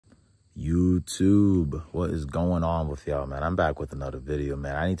YouTube, what is going on with y'all, man? I'm back with another video,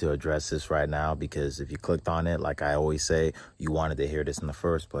 man. I need to address this right now because if you clicked on it, like I always say, you wanted to hear this in the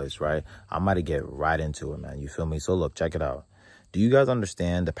first place, right? I'm about to get right into it, man. You feel me? So look, check it out. Do you guys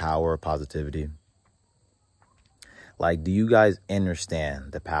understand the power of positivity? Like, do you guys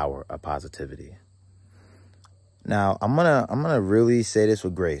understand the power of positivity? Now, I'm gonna really say this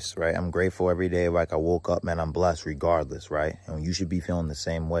with grace, right? I'm grateful every day. Like I woke up, man, I'm blessed regardless, right? And you should be feeling the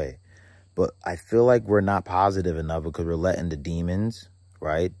same way. But I feel like we're not positive enough because we're letting the demons,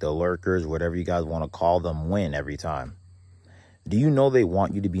 right? The lurkers, whatever you guys want to call them, win every time. Do you know they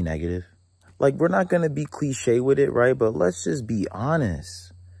want you to be negative? Like, we're not going to be cliche with it, right? But let's just be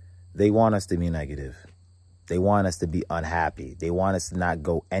honest. They want us to be negative. They want us to be unhappy. They want us to not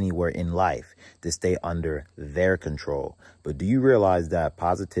go anywhere in life, to stay under their control. But do you realize that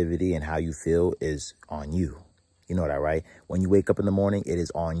positivity and how you feel is on you? You know that, right? When you wake up in the morning, it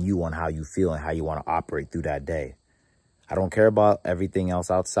is on you on how you feel and how you want to operate through that day. I don't care about everything else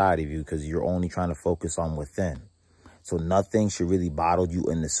outside of you because you're only trying to focus on within. So nothing should really bottle you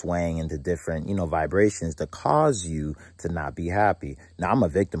into swaying into different, vibrations to cause you to not be happy. Now, I'm a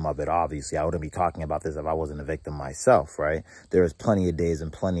victim of it, obviously. I wouldn't be talking about this if I wasn't a victim myself, right? There's plenty of days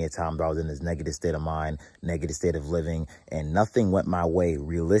and plenty of times I was in this negative state of mind, negative state of living, and nothing went my way.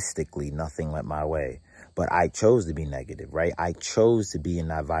 Realistically, nothing went my way. But I chose to be negative, right? I chose to be in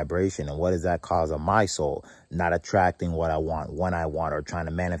that vibration. And what does that cause on my soul? Not attracting what I want, when I want, or trying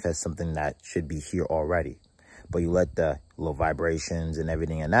to manifest something that should be here already. But you let the little vibrations and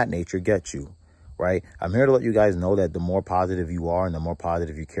everything in that nature get you, right? I'm here to let you guys know that the more positive you are and the more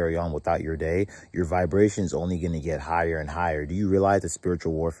positive you carry on without your day, your vibration is only going to get higher and higher. Do you realize that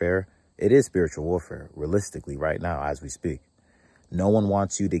spiritual warfare? It is spiritual warfare, realistically, right now as we speak. No one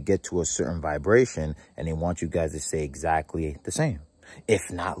wants you to get to a certain vibration, and they want you guys to stay exactly the same, if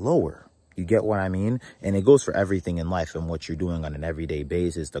not lower. You get what I mean? And it goes for everything in life and what you're doing on an everyday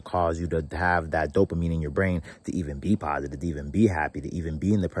basis to cause you to have that dopamine in your brain to even be positive, to even be happy, to even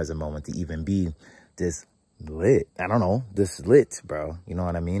be in the present moment, to even be this lit. I don't know, this lit, bro. You know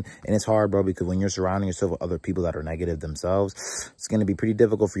what I mean? And it's hard, bro, because when you're surrounding yourself with other people that are negative themselves, it's going to be pretty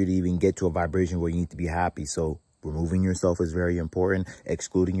difficult for you to even get to a vibration where you need to be happy. So removing yourself is very important.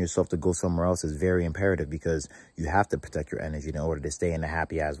 Excluding yourself to go somewhere else is very imperative because you have to protect your energy in order to stay in a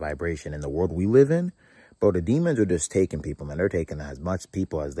happy-ass vibration. In the world we live in, bro, the demons are just taking people, man. They're taking as much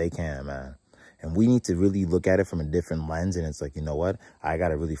people as they can, man. And we need to really look at it from a different lens. And it's like, you know what? I got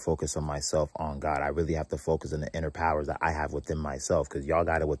to really focus on myself, on God. I really have to focus on the inner powers that I have within myself because y'all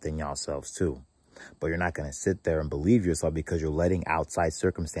got it within yourselves too. But you're not going to sit there and believe yourself because you're letting outside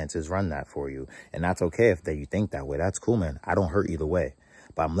circumstances run that for you. And that's okay if you think that way. That's cool, man. I don't hurt either way.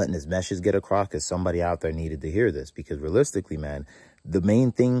 But I'm letting this message get across because somebody out there needed to hear this. Because realistically, man, the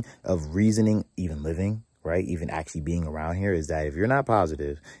main thing of reasoning, even living, right, even actually being around here is that if you're not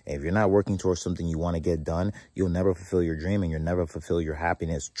positive and if you're not working towards something you want to get done, you'll never fulfill your dream and you'll never fulfill your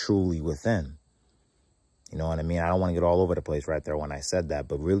happiness truly within. You know what I mean? I don't want to get all over the place right there when I said that.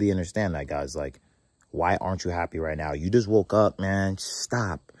 But really understand that, guys. Like, why aren't you happy right now? You just woke up, man.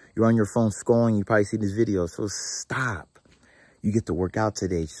 Stop. You're on your phone scrolling. You probably see this video. So stop. You get to work out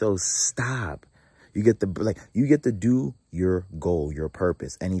today. So stop. You get to do your goal, your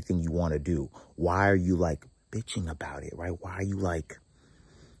purpose, anything you want to do. Why are you like bitching about it, right? Why are you like,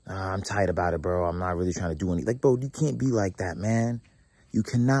 I'm tight about it, bro. I'm not really trying to do anything. Like, bro, you can't be like that, man. You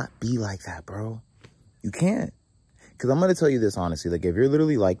cannot be like that, bro. You can't. Because I'm going to tell you this honestly, like if you're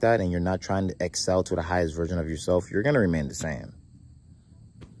literally like that and you're not trying to excel to the highest version of yourself, you're going to remain the same.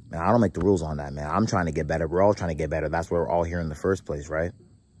 Man, I don't make the rules on that, man. I'm trying to get better. We're all trying to get better. That's why we're all here in the first place, right?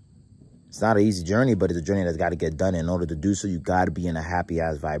 It's not an easy journey, but it's a journey that's got to get done. In order to do so, you got to be in a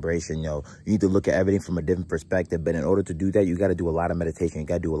happy-ass vibration. You need to look at everything from a different perspective. But in order to do that, you got to do a lot of meditation. You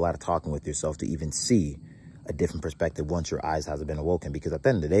got to do a lot of talking with yourself to even see a different perspective once your eyes has been awoken. Because at the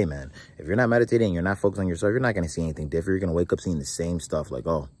end of the day, man, if you're not meditating, you're not focused on yourself, you're not going to see anything different. You're going to wake up seeing the same stuff like,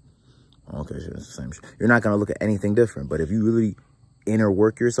 oh, okay, it's the same shit. You're not going to look at anything different. But if you really inner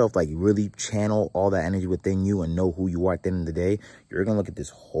work yourself, like you really channel all that energy within you and know who you are at the end of the day, you're going to look at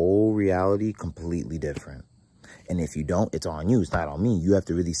this whole reality completely different. And if you don't, it's on you. It's not on me. You have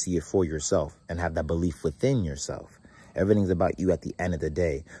to really see it for yourself and have that belief within yourself. Everything's about you at the end of the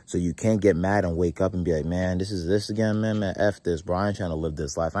day. So you can't get mad and wake up and be like, man, this is this again, man, F this, bro. I ain't trying to live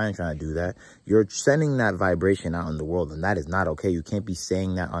this life. I ain't trying to do that. You're sending that vibration out in the world, and that is not okay. You can't be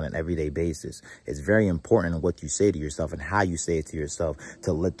saying that on an everyday basis. It's very important what you say to yourself and how you say it to yourself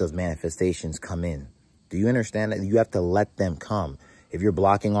to let those manifestations come in. Do you understand that? You have to let them come. If you're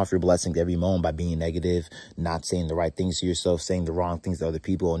blocking off your blessings every moment by being negative, not saying the right things to yourself, saying the wrong things to other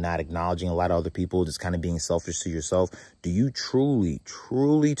people, and not acknowledging a lot of other people, just kind of being selfish to yourself, do you truly,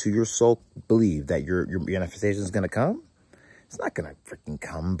 truly to your soul believe that your manifestation is going to come? It's not going to freaking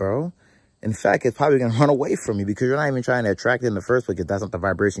come, bro. In fact, it's probably going to run away from you because you're not even trying to attract it in the first place because that's not the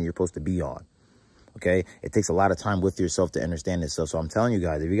vibration you're supposed to be on. Okay, it takes a lot of time with yourself to understand this stuff. So I'm telling you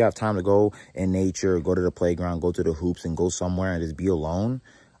guys, if you have time to go in nature, go to the playground, go to the hoops and go somewhere and just be alone,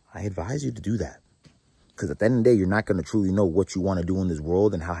 I advise you to do that. Because at the end of the day, you're not going to truly know what you want to do in this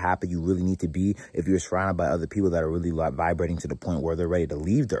world and how happy you really need to be if you're surrounded by other people that are really like vibrating to the point where they're ready to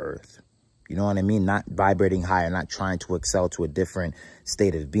leave the earth. You know what I mean? Not vibrating higher, not trying to excel to a different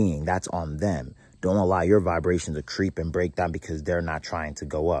state of being. That's on them. Don't allow your vibration to creep and break down because they're not trying to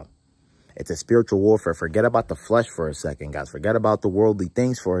go up. It's a spiritual warfare. Forget about the flesh for a second, guys. Forget about the worldly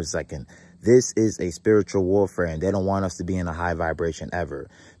things for a second. This is a spiritual warfare, and they don't want us to be in a high vibration ever.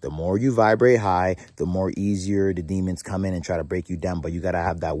 The more you vibrate high, the more easier the demons come in and try to break you down. But you got to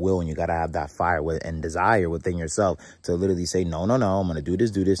have that will, and you got to have that fire and desire within yourself to literally say, no, no, no, I'm going to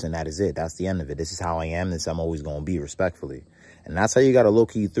do this, and that is it. That's the end of it. This is how I am. This I'm always going to be, respectfully. And that's how you got to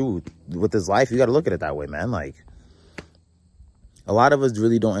low-key through with this life. You got to look at it that way, man. Like, a lot of us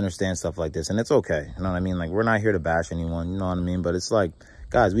really don't understand stuff like this, and it's okay. You know what I mean? Like, we're not here to bash anyone, you know what I mean? But it's like,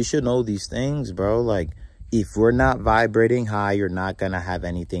 guys, we should know these things, bro. Like, if we're not vibrating high, you're not going to have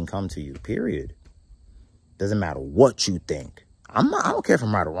anything come to you, period. Doesn't matter what you think. I don't care if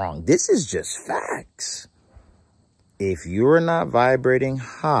I'm right or wrong. This is just facts. If you're not vibrating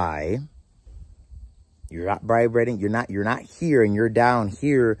high, you're not vibrating, you're not here and you're down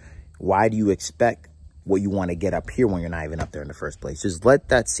here, why do you expect what you want to get up here when you're not even up there in the first place? Just let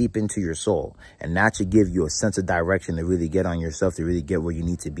that seep into your soul, and that should give you a sense of direction to really get on yourself, to really get where you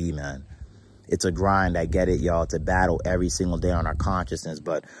need to be, man. It's a grind, I get it, y'all. It's a battle every single day on our consciousness,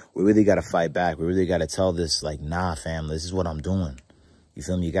 but we really got to fight back. We really got to tell this, like, nah, fam, this is what I'm doing. You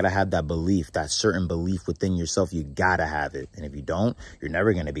feel me? You got to have that belief, that certain belief within yourself. You got to have it. And if you don't, you're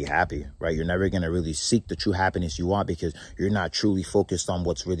never going to be happy, right? You're never going to really seek the true happiness you want because you're not truly focused on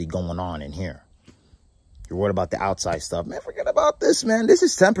what's really going on in here. You're worried about the outside stuff. Man, forget about this, man. This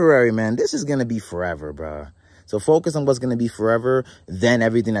is temporary, man. This is going to be forever, bro. So focus on what's going to be forever. Then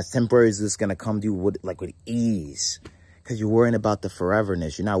everything that's temporary is just going to come to you with ease. Because you're worrying about the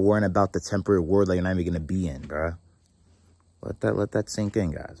foreverness. You're not worrying about the temporary world that you're not even going to be in, bro. Let that sink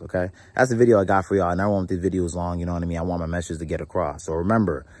in, guys, okay? That's the video I got for y'all. I never want these videos long, you know what I mean? I want my message to get across. So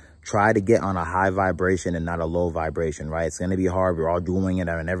remember, try to get on a high vibration and not a low vibration, right? It's going to be hard. We're all doing it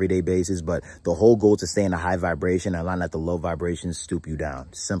on an everyday basis, but the whole goal is to stay in a high vibration and not let the low vibrations stoop you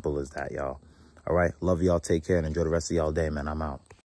down. Simple as that, y'all. All right? Love y'all. Take care and enjoy the rest of y'all day, man. I'm out.